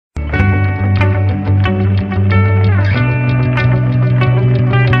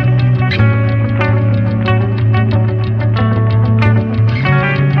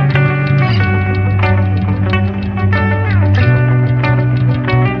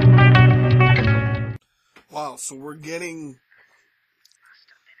Wow, so we're getting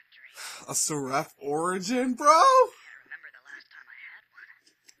a Seraph origin, bro?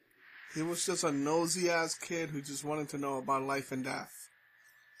 He was just a nosy-ass kid who just wanted to know about life and death.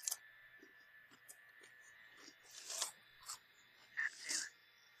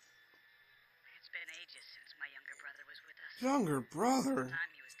 It's been ages since my younger brother was with us. Younger brother? The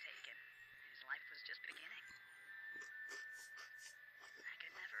time he was taken, his life was just beginning. I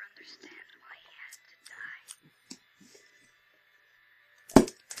could never understand why he had to die.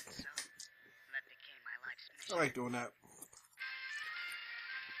 So, that became my life's mission. I like doing that.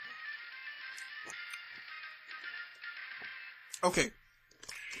 Okay.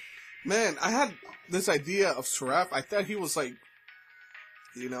 Man, I had this idea of Seraph. I thought he was like,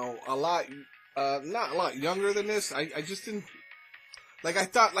 you know, a lot, not a lot younger than this. I just didn't, like, I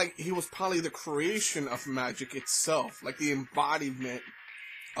thought like he was probably the creation of magic itself. Like the embodiment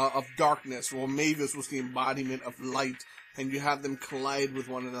of darkness. Well, Mavis was the embodiment of light. And you have them collide with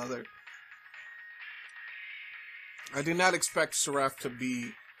one another. I did not expect Seraph to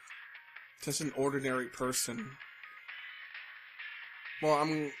be just an ordinary person. Well,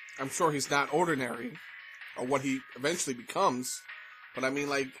 I'm sure he's not ordinary, or what he eventually becomes, but I mean,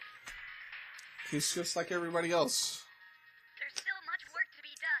 like, he's just like everybody else. There's still much work to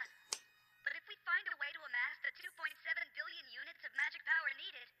be done, but if we find a way to amass the 2.7 billion units of magic power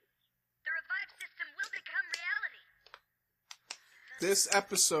needed, the revived system will become reality. This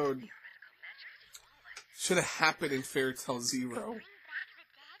episode should have happened in Fairy Tale Zero.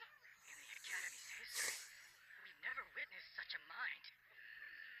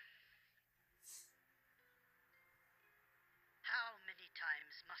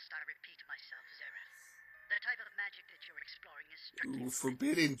 Ooh,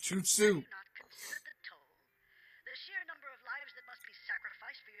 forbidden jutsu. Not consider the toll. The sheer number of lives that must be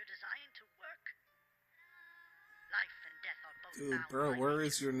sacrificed for your design to work. Life and death are both Dude, bound bro, by where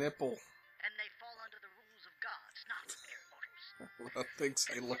nature, is your nipple? and they fall under the rules of gods, not mere mortals. What things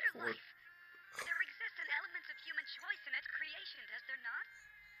I look for. There exists an element of human choice in its creation, does there not?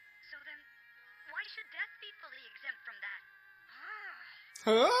 So then, why should death be fully exempt from that?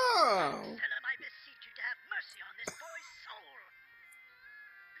 Oh! Tell him I beseech you to have mercy on this boy's soul.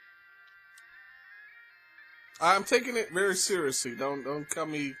 I'm taking it very seriously. Don't cut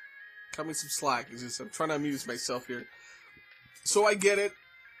me some slack. It's just I'm trying to amuse myself here. So I get it.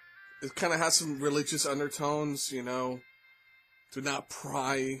 It kind of has some religious undertones, you know. Do not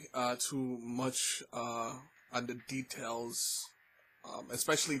pry too much on the details,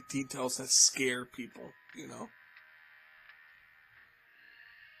 especially details that scare people, you know.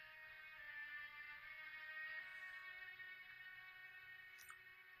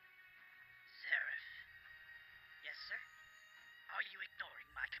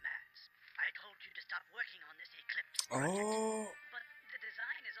 Oh. But the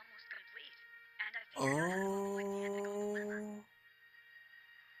design is almost complete, and I figured out how to avoid the ethical dilemma.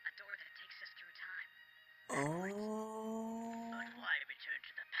 A door that takes us through time. But why return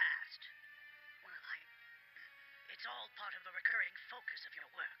to the past? Well, it's all part of the recurring focus of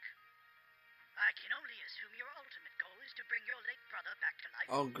your work. I can only assume your ultimate goal is to bring your late brother back to life.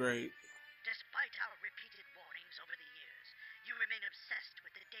 Oh, great. Despite our repeated warnings over the years, you remain obsessed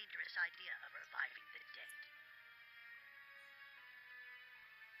with the dangerous idea of reviving the dead.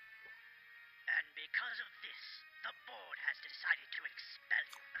 And because of this, the board has decided to expel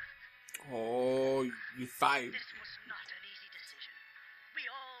you. Oh, you fired. This was not an easy decision. We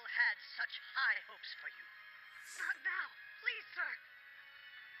all had such high hopes for you. Not now, please, sir.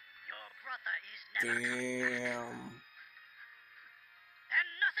 Your brother is never Damn. and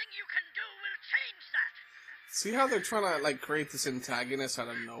nothing you can do will change that. See how they're trying to, like, create this antagonist out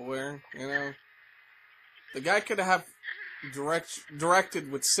of nowhere, you know? The guy could have directed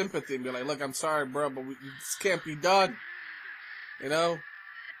with sympathy and be like, look, I'm sorry, bro, but this can't be done. You know?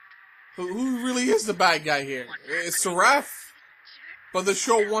 Who really is the bad guy here? It's Seraph. But the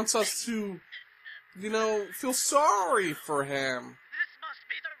show wants us to, you know, feel sorry for him. This must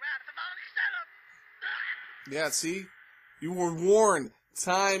be the wrath of Alexander. Yeah, see? You were warned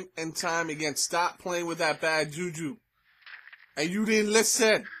time and time again. Stop playing with that bad juju. And you didn't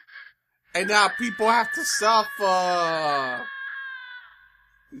listen. And now people have to suffer.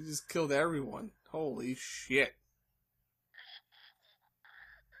 You just killed everyone. Holy shit.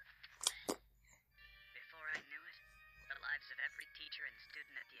 Before I knew it, the lives of every teacher and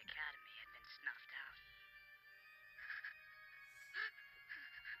student at the academy had been snuffed out.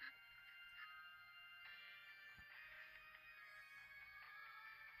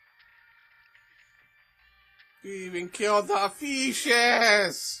 You even killed the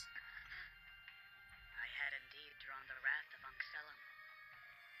fishes. I had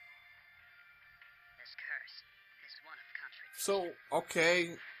So, okay.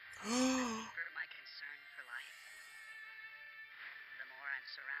 The deeper my concern for life, the more I'm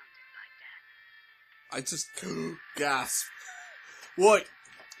surrounded by death. I just gasp. What?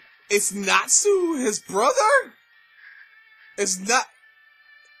 It's Natsu, his brother? It's not.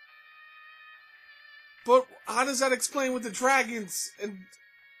 But how does that explain with the dragons? And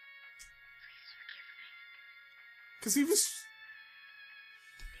Please forgive me. because he was.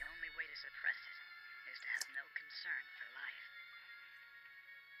 The only way to suppress it is to have no concern for life.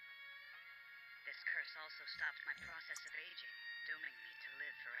 This curse also stops my process of aging, dooming me to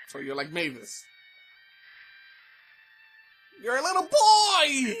live forever. So you're like Mavis. You're a little boy!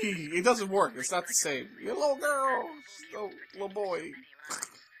 It doesn't work. It's not the same. You're a little girl. Little boy. Many lives.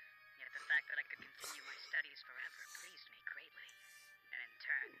 Yet the fact that I could continue my studies forever pleased me greatly, and in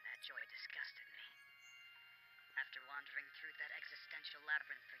turn, that joy disgusted me. After wandering through that existential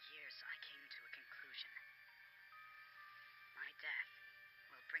labyrinth for years, I came to a conclusion. My death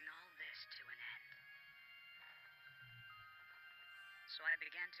will bring all this to an end. So I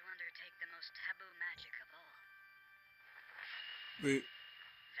began to undertake the most taboo magic of all.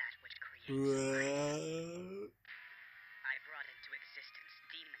 That which creates life. I brought into existence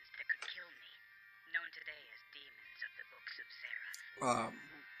demons that could kill me, known today as demons of the books of Seraph.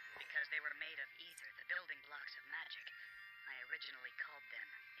 Because they were made of ether, the building blocks of magic, I originally called them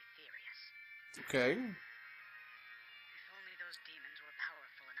Etherius. Okay. If only those demons were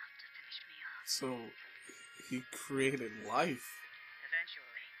powerful enough to finish me off. So he created life.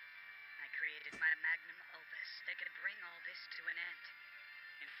 Eventually, I created my magnum opus that could bring all this to an end.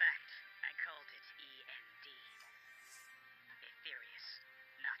 In fact, I called it END. Etherius,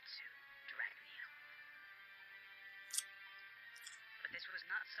 Natsu, Dragneel. But this was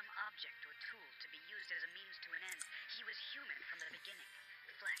not some object or tool to be used as a means to an end. He was human from the beginning,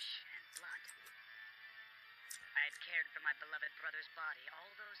 flesh and blood. I had cared for my beloved brother's body all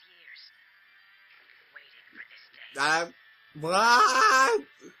those years, waiting for this day. What?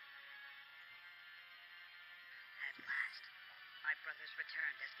 At last, my brothers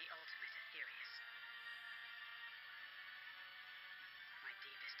returned as the ultimate Etherius. My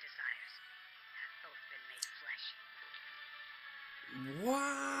deepest desires have both been made flesh.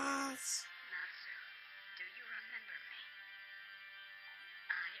 What? Natsu, do you remember me?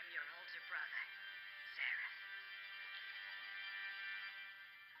 I am your older brother, Seraph.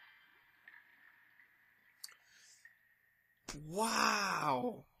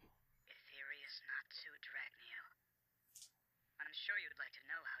 Wow. Etherius Natsu Dragneel. I'm sure you'd like to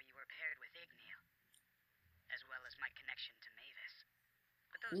know how you were paired with Igneel, as well as my connection to Mavis.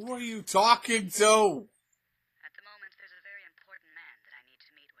 But those Who are two, you talking to? at the moment, there's a very important man that I need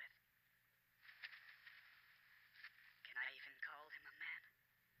to meet with. Can I even call him a man?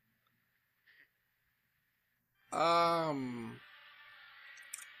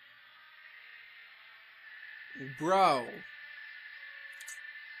 Bro.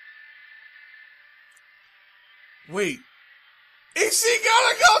 Wait. Is she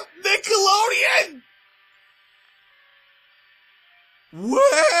gonna go Nickelodeon?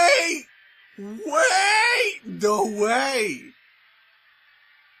 Wait! No way!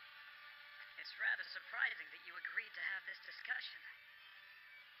 It's rather surprising that you agreed to have this discussion.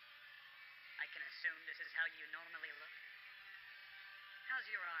 I can assume this is how you normally look. How's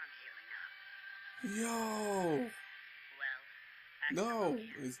your arm healing up? Yo. Well, No,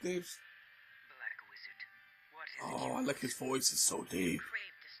 Axelonia, his name's... Black Wizard. What is it Oh, you I like his voice. It's so deep.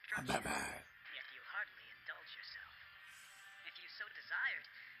 crave destruction, Bye-bye. yet you hardly indulge yourself. If you so desired,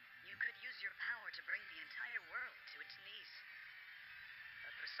 you could use your power to bring the entire world to its knees.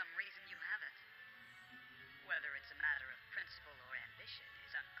 But for some reason you haven't. Whether it's a matter of principle or ambition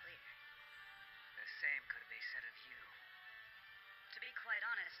is unclear. The same could be said of you. To be quite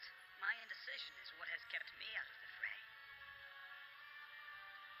honest, my indecision is what has kept me out of the fray.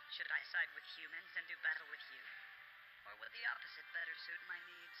 Should I side with humans and do battle with you? Or would the opposite better suit my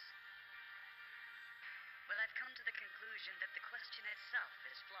needs? But I've come to the conclusion that the question itself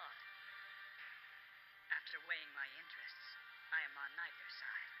is flawed. After weighing my interests, I am on neither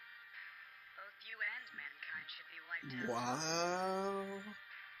side. Both you and mankind should be wiped out. Wow.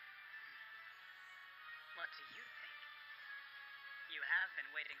 What do you think? You have been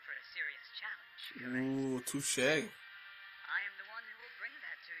waiting for a serious challenge, correct? Ooh, touche. I am the one who will bring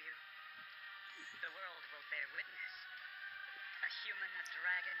that to you. The world will bear witness. A human, a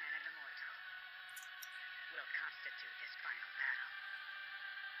dragon, and an immortal will constitute this final battle.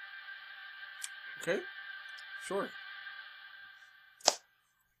 Okay. Sure.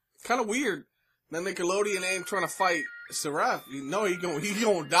 Kind of weird. Then Nickelodeon ain't trying to fight Seraph. You know he gonna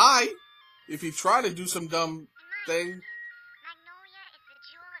die if he try to do some dumb thing.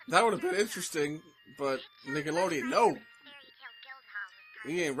 That would have been interesting, but Nickelodeon, no.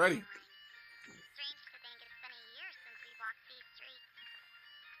 He ain't ready. Strange to think it's been a year since we walked these streets.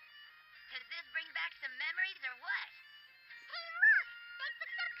 Does this bring back some memories or what? Hey, look! They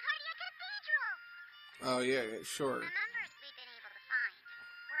fixed up Cardia Cathedral! Oh, yeah, sure. The members we've been able to find,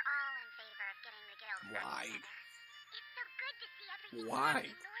 we're all in favor of getting the guild back Why? together. It's so good to see everything Why? back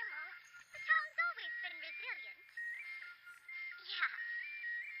to normal. The town's always been resilient. Yeah.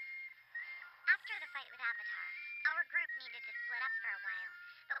 After the fight with Avatar, our group needed to split up for a while,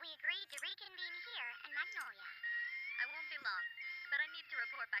 but we agreed to reconvene here in Magnolia. I won't be long, but I need to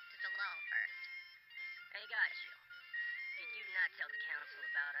report back to Jalal first. Hey guys, did you not tell the council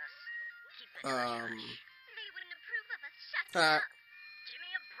about us? Keep it hush. They wouldn't approve of us shutting Uh, up. Give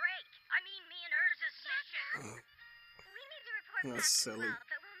me a break. I mean, me and Urza's mission. We need to report That's back silly. as well,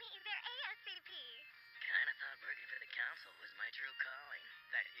 but we'll meet you there ASAP. Kinda thought working for the council was my true calling.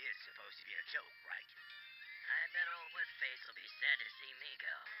 That is supposed to be a joke, right? I bet old Whatface will be sad to see me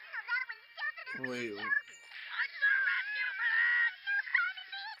go. No, that was definitely Wait. a joke. I should arrest you for that!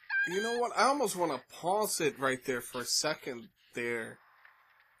 You know what? I almost want to pause it right there for a second there.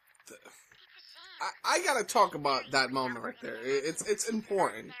 It's a shame. I gotta talk about that moment right there. It's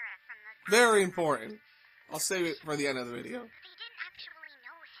important. Sarah from the Very important. I'll save it for the end of the video. They didn't actually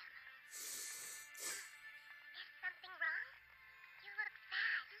know him. Is something wrong? You look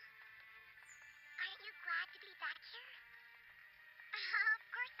sad. Aren't you glad to be back here? Of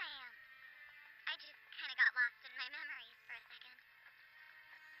course I am. I just kind of got lost in my memories for a second.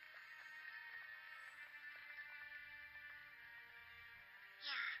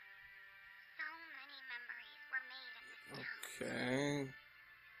 Yeah. So many memories were made in this town. Okay.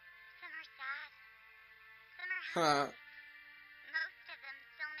 Some are sad. Some are Huh. happy. Most of them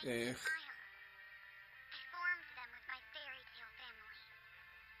still make Yeah. me smile. I formed them with my fairy tale family.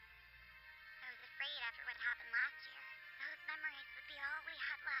 I was afraid after what happened last year, those memories would be all we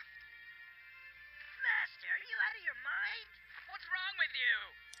had left. Master, are you out of your mind? What's wrong with you?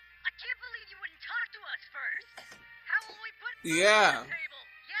 I can't believe you wouldn't talk to us first. How will we put food Yeah. on the table?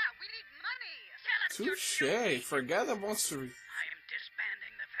 Yeah, we need money. Tell us your Touche. duty. For a guy that wants to... I am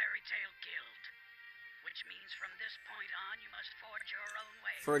disbanding the Fairy Tale Guild, which means from this point on you must forge your own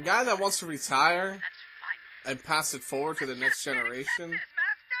way. For a guy that wants to retire That's final. and pass it forward to the next generation, This,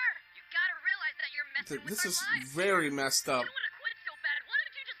 Master. You gotta realize that you're messing with this is our lives. very messed up. You don't want to quit so bad. Why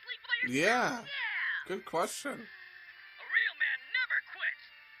don't you just sleep by yourself? Yeah. Yeah. Good question. A real man never quits.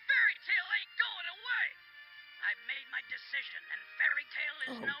 Fairy Tale ain't going away. I've made my decision, and Fairy Tale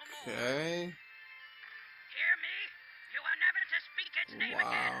is no more. Okay. Hear me? You are never to speak its name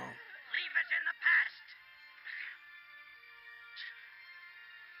again. Wow. Leave it in the past.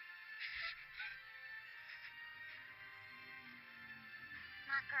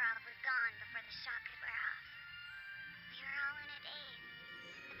 Makarov was gone before the shock could wear off. We were all in a daze.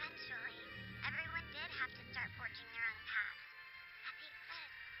 Eventually, everyone did have to start forging their own paths. As he said,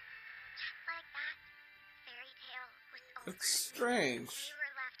 just like that, Fairy Tale was over. It's strange. We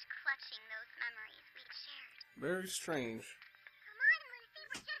were left clutching those memories we'd shared. Very strange. Come on, Lucy,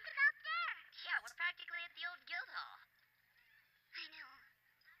 we're just about there. Yeah, we're practically at the old guild hall. I know.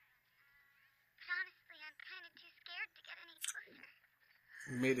 But honestly, I'm kind of too scared to get any closer.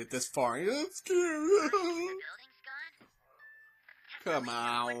 We made it this far. It's The cute. building's gone. That's Come the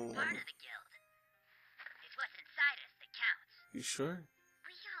reason we're on. part of the guild. It's what's inside us that counts. You sure?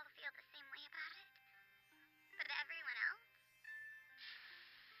 We all feel the same way about it. But everyone else?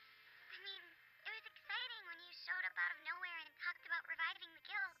 I mean, it was exciting when you showed up out of nowhere and talked about reviving the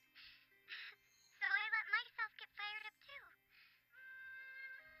guild. So I let myself get fired up too.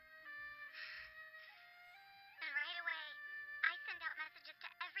 And right away, I sent out messages to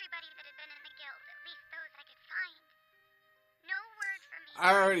everybody that had been in the guild, at least those I could find. No word from me. I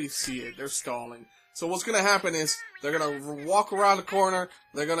already see it. They're stalling. So what's gonna happen is they're gonna walk around the corner.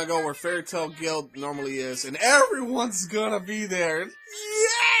 They're gonna go where Fairy Tale Guild normally is, and everyone's gonna be there.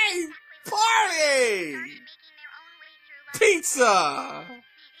 Yay! Party! Started making their own way through life. Pizza! Maybe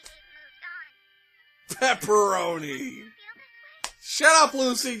they've moved on. Pepperoni! Feel this way? Shut up,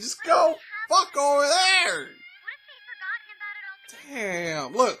 Lucy! Just go fuck over there! What if they've forgotten about it altogether?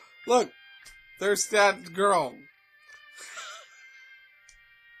 Damn! Look! There's that girl.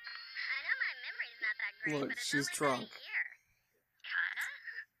 I know my memory's not that great, Look, but it's she's only drunk. been a year. Kana?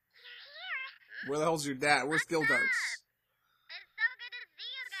 You're here. Where the hell's your dad? Where's Still Darts? It's so good to see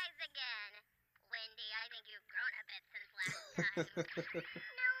you guys again. Wendy, I think you've grown a bit since last time.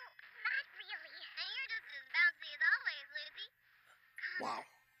 No, not really. And you're just as bouncy as always, Lucy. Kana, Wow.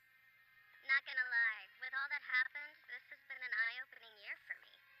 not gonna lie, with all that happened, this has been an eye-opening year for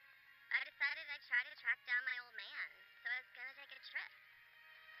me.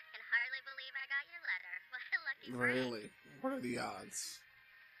 Really? What are the odds?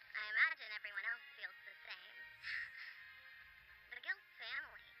 I imagine everyone else feels the same. The Guild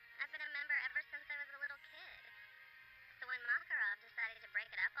family. I've been a member ever since I was a little kid. So when Makarov decided to break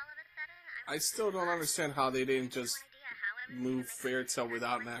it up all of a sudden, I still don't understand how they didn't just no idea how I was move gonna make Fairytale it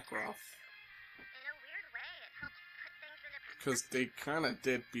without work. Makarov. In a weird way, it helped put things into Because they kind of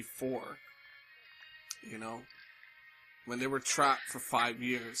did before. You know? When they were trapped for 5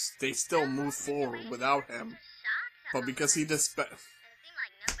 years, they still moved forward without him. But because he just... It seemed like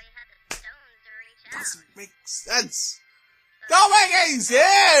nobody had the stones to reach out. Doesn't make sense! Don't make any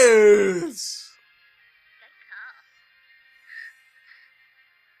sense! Good call.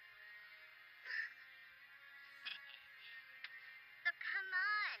 So come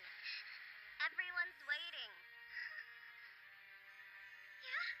on. Everyone's waiting.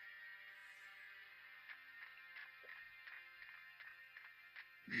 Yeah?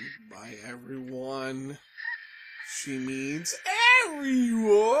 By everyone, she means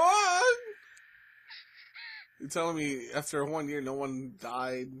everyone! You're telling me after 1 year no one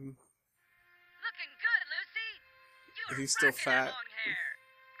died? Looking good, Lucy. You He's still rocking fat. that long hair.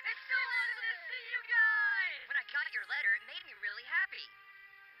 It's so awesome to see you guys. When I got your letter, it made me really happy.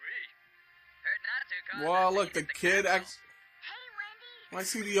 Heard not to cause Wow, us look, to the get kid castle. Hey, Wendy. Why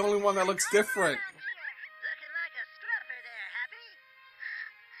is he the only one that looks different? Looking like a scrubber there, Happy.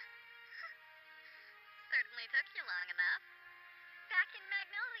 Certainly took you long enough. Back in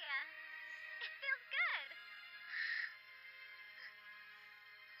Magnolia. It feels good.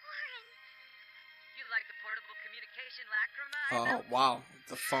 Warren. You like the portable communication lacrima? I Oh, built? wow,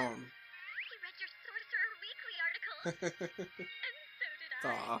 the phone. He read your Sorcerer Weekly article. And so did I.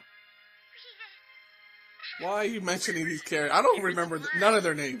 Aw. Read it. Why are you mentioning these characters? I don't remember none of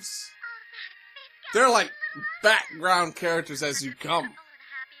their names. Oh, that They're like background characters as you come. Oh, the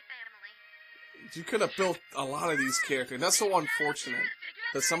happy family. You could have built a lot of these characters. That's so unfortunate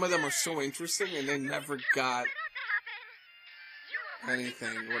that some of them are so interesting and they never got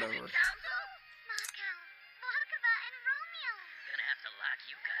anything, whatever. Mako, Volkova, and Romeo. Gonna have to lock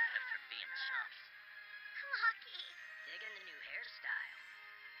you guys up for being chumps. Lucky. Digging the new hairstyle.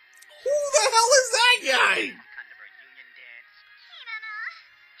 Who the hell is that guy? Kind of a union dance. Kinana.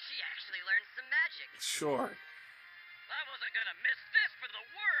 She actually learned some magic. Sure. I wasn't gonna miss this for the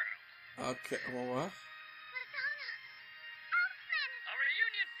world. Okay, well, what? Lasana. Elfman. A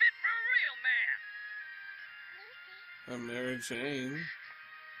reunion fit for a real man. Lucy. Mary Jane.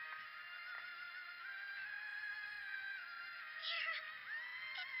 Kira.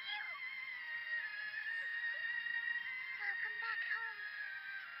 It's you. Welcome back home.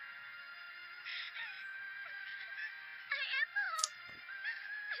 I am home.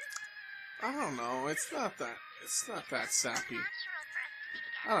 I don't know. It's not that sappy. Natural for us to be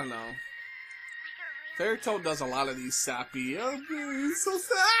together. I don't know. Like a real Fairytale does a lot of these sappy. Oh, dude, it's so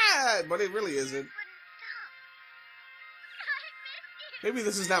sad, but it really isn't. wouldn't stop. I miss you. Maybe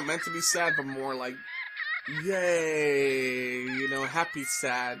this is not meant to be sad, but more like, yay, you know, happy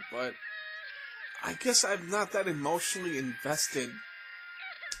sad. But I guess I'm not that emotionally invested.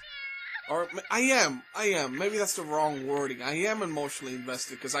 Or I am. Maybe that's the wrong wording. I am emotionally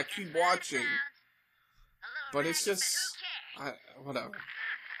invested because I keep watching. But it's just, whatever.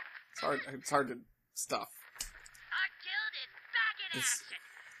 It's hard to stuff. Our guild is back in It's- action.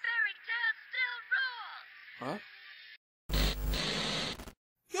 Fairy tale still rules. Huh?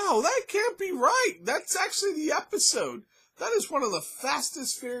 Yo, that can't be right. That's actually the episode. That is one of the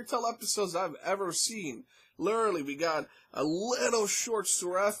fastest fairy tale episodes I've ever seen. Literally, we got a little short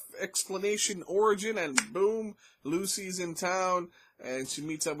Seraph explanation origin, and boom, Lucy's in town, and she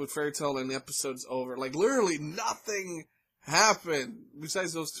meets up with Fairy Tale, and the episode's over. Like, literally, nothing happened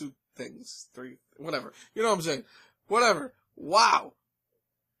besides those two things. Three, whatever. You know what I'm saying? Whatever. Wow.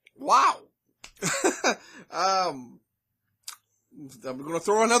 I'm gonna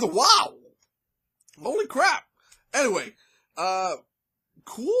throw another wow. Holy crap. Anyway,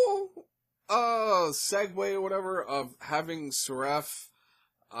 cool, segue or whatever of having Seraph,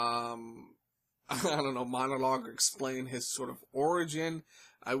 I don't know, monologue or explain his sort of origin.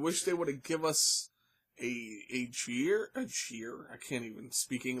 I wish they would have give us a cheer. I can't even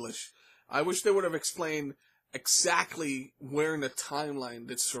speak English. I wish they would have explained exactly where in the timeline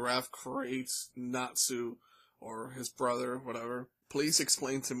did Seraph create Natsu or his brother, whatever. Please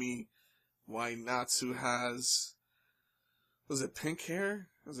explain to me why Natsu has, was it pink hair?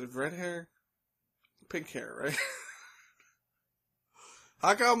 Was it red hair? Pink hair, right?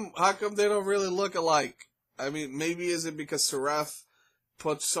 How come they don't really look alike? I mean, maybe is it because Seraph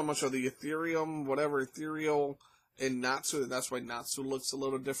put so much of the ethereal in Natsu, that's why Natsu looks a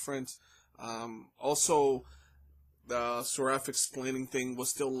little different. Also, the Seraph explaining thing was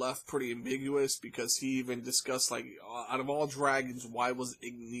still left pretty ambiguous, because he even discussed, like, out of all dragons, why was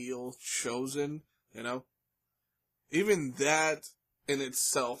Igneel chosen, you know? Even that in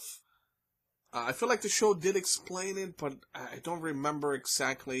itself, I feel like the show did explain it, but I don't remember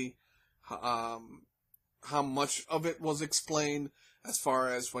exactly how much of it was explained, as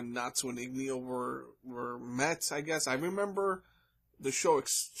far as when Natsu and Igneel were met, I guess. I remember the show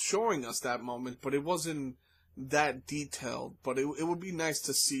showing us that moment, but it wasn't that detailed. But it would be nice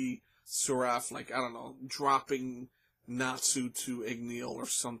to see Seraph, like, I don't know, dropping Natsu to Igneel or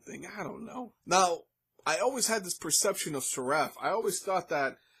something. I don't know. Now, I always had this perception of Seraph. I always thought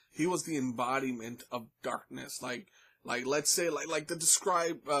that he was the embodiment of darkness. Like let's say, like the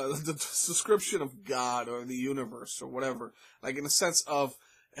description of God or the universe or whatever. Like, in the sense of,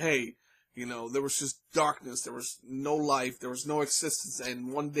 hey, you know, there was just darkness, there was no life, there was no existence,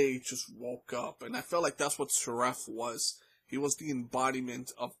 and one day it just woke up. And I felt like that's what Seraph was. He was the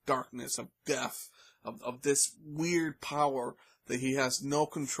embodiment of darkness, of death, of this weird power that he has no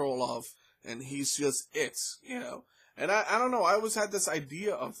control of, and he's just it, you know. And I don't know, I always had this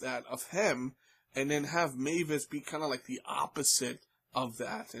idea of that, of him, and then have Mavis be kind of like the opposite of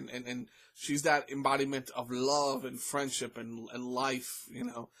that. And she's that embodiment of love and friendship and life, you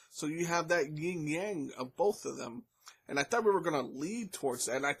know. So you have that yin-yang of both of them. And I thought we were going to lead towards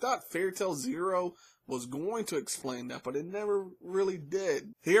that. And I thought Fairy Tail Zero was going to explain that, but it never really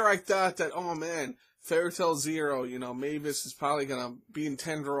did. Here I thought that, oh man, Fairy Tail Zero, you know, Mavis is probably going to be in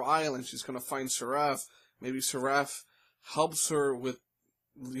Tendril Island. She's going to find Seraph. Maybe Seraph helps her with,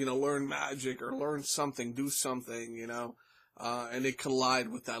 you know, learn magic or learn something, do something, you know, and they collide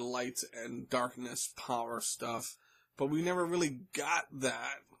with that light and darkness power stuff. But we never really got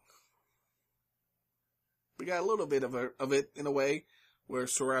that. We got a little bit of it in a way, where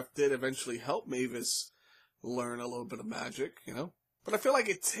Seraph did eventually help Mavis learn a little bit of magic, you know. But I feel like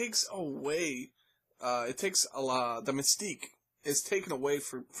it takes away, a lot, the mystique is taken away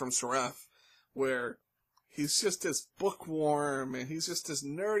from Seraph, where he's just this bookworm, and he's just this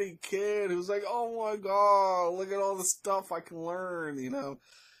nerdy kid who's like, oh my god, look at all the stuff I can learn, you know.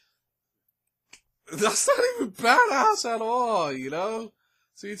 That's not even badass at all, you know.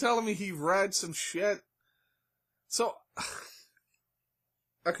 So you're telling me he read some shit? So,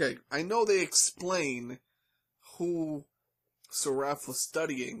 okay, I know they explain who Seraph was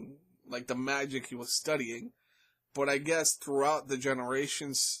studying, like the magic he was studying, but I guess throughout the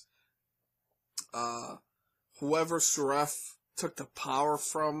generations, whoever Seraph took the power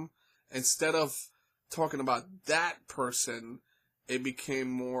from, instead of talking about that person, it became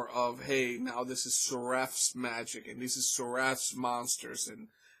more of, hey, now this is Seraph's magic, and this is Seraph's monsters, and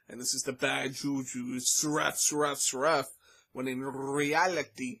this is the bad juju, it's Seraph, when in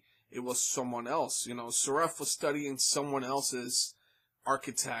reality, it was someone else, you know. Seraph was studying someone else's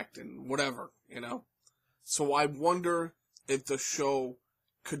architect and whatever, you know. So I wonder if the show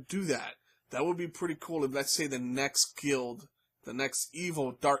could do that. That would be pretty cool if, let's say, the next guild, the next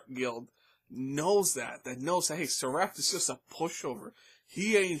evil dark guild, knows that knows that, hey, Seraph is just a pushover.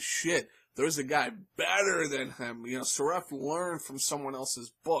 He ain't shit. There's a guy better than him. You know, Seraph learned from someone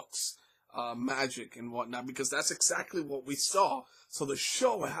else's books, magic and whatnot, because that's exactly what we saw. So the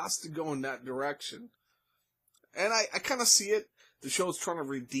show has to go in that direction. And I kind of see it. The show's trying to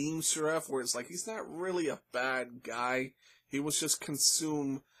redeem Seraph, where it's like, he's not really a bad guy. He was just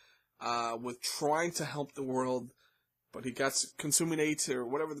consumed with trying to help the world, but he got consuminate, or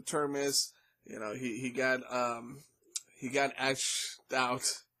whatever the term is. You know, he got ashed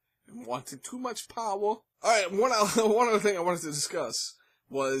out and wanted too much power. Alright, one other thing I wanted to discuss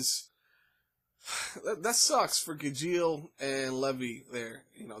was, that sucks for Gajeel and Levy there.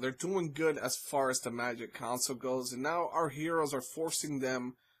 You know, they're doing good as far as the Magic Council goes, and now our heroes are forcing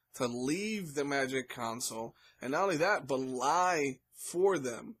them to leave the Magic Council, and not only that, but lie for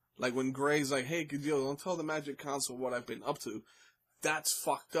them. Like when Gray's like, hey, Gajeel, don't tell the Magic Council what I've been up to. That's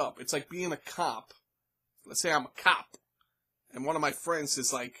fucked up. It's like being a cop. Let's say I'm a cop, and one of my friends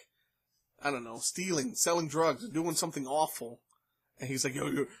is like, I don't know, stealing, selling drugs, doing something awful. And he's like,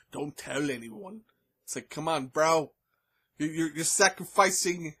 yo, don't tell anyone. It's like, come on, bro. You're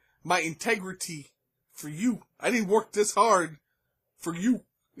sacrificing my integrity for you. I didn't work this hard for you.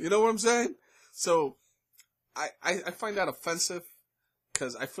 You know what I'm saying? So, I find that offensive,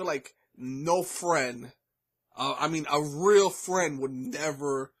 because I feel like no friend, a real friend would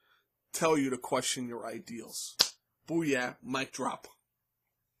never tell you to question your ideals. Booyah, mic drop.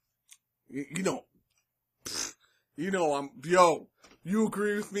 You know, you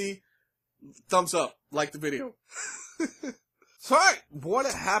agree with me? Thumbs up, like the video. So, alright, what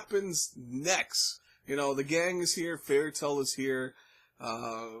happens next? You know, the gang is here, Fairy Tale is here,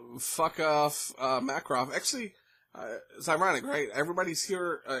 fuck off, Makarov. Actually, it's ironic, right? Everybody's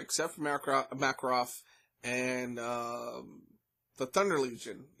here except for Makarov and the Thunder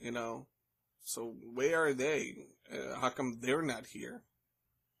Legion, you know. So where are they? How come they're not here?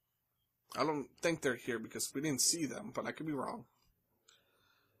 I don't think they're here because we didn't see them, but I could be wrong.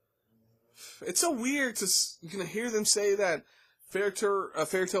 It's so weird to hear them say that Fairy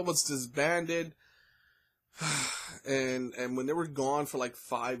Tale was disbanded, and when they were gone for like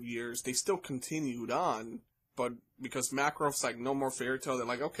 5 years, they still continued on, but because Makarov's like, no more Fairy Tale, they're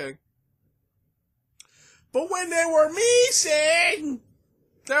like, okay. But when they were missing,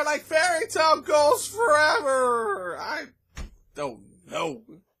 they're like, Fairy Tale goes forever. I don't know.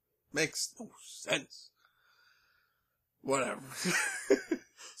 Makes no sense. Whatever.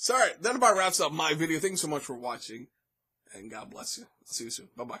 Sorry, that about wraps up my video. Thanks so much for watching, and God bless you. I'll see you soon.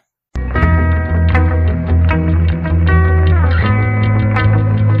 Bye-bye.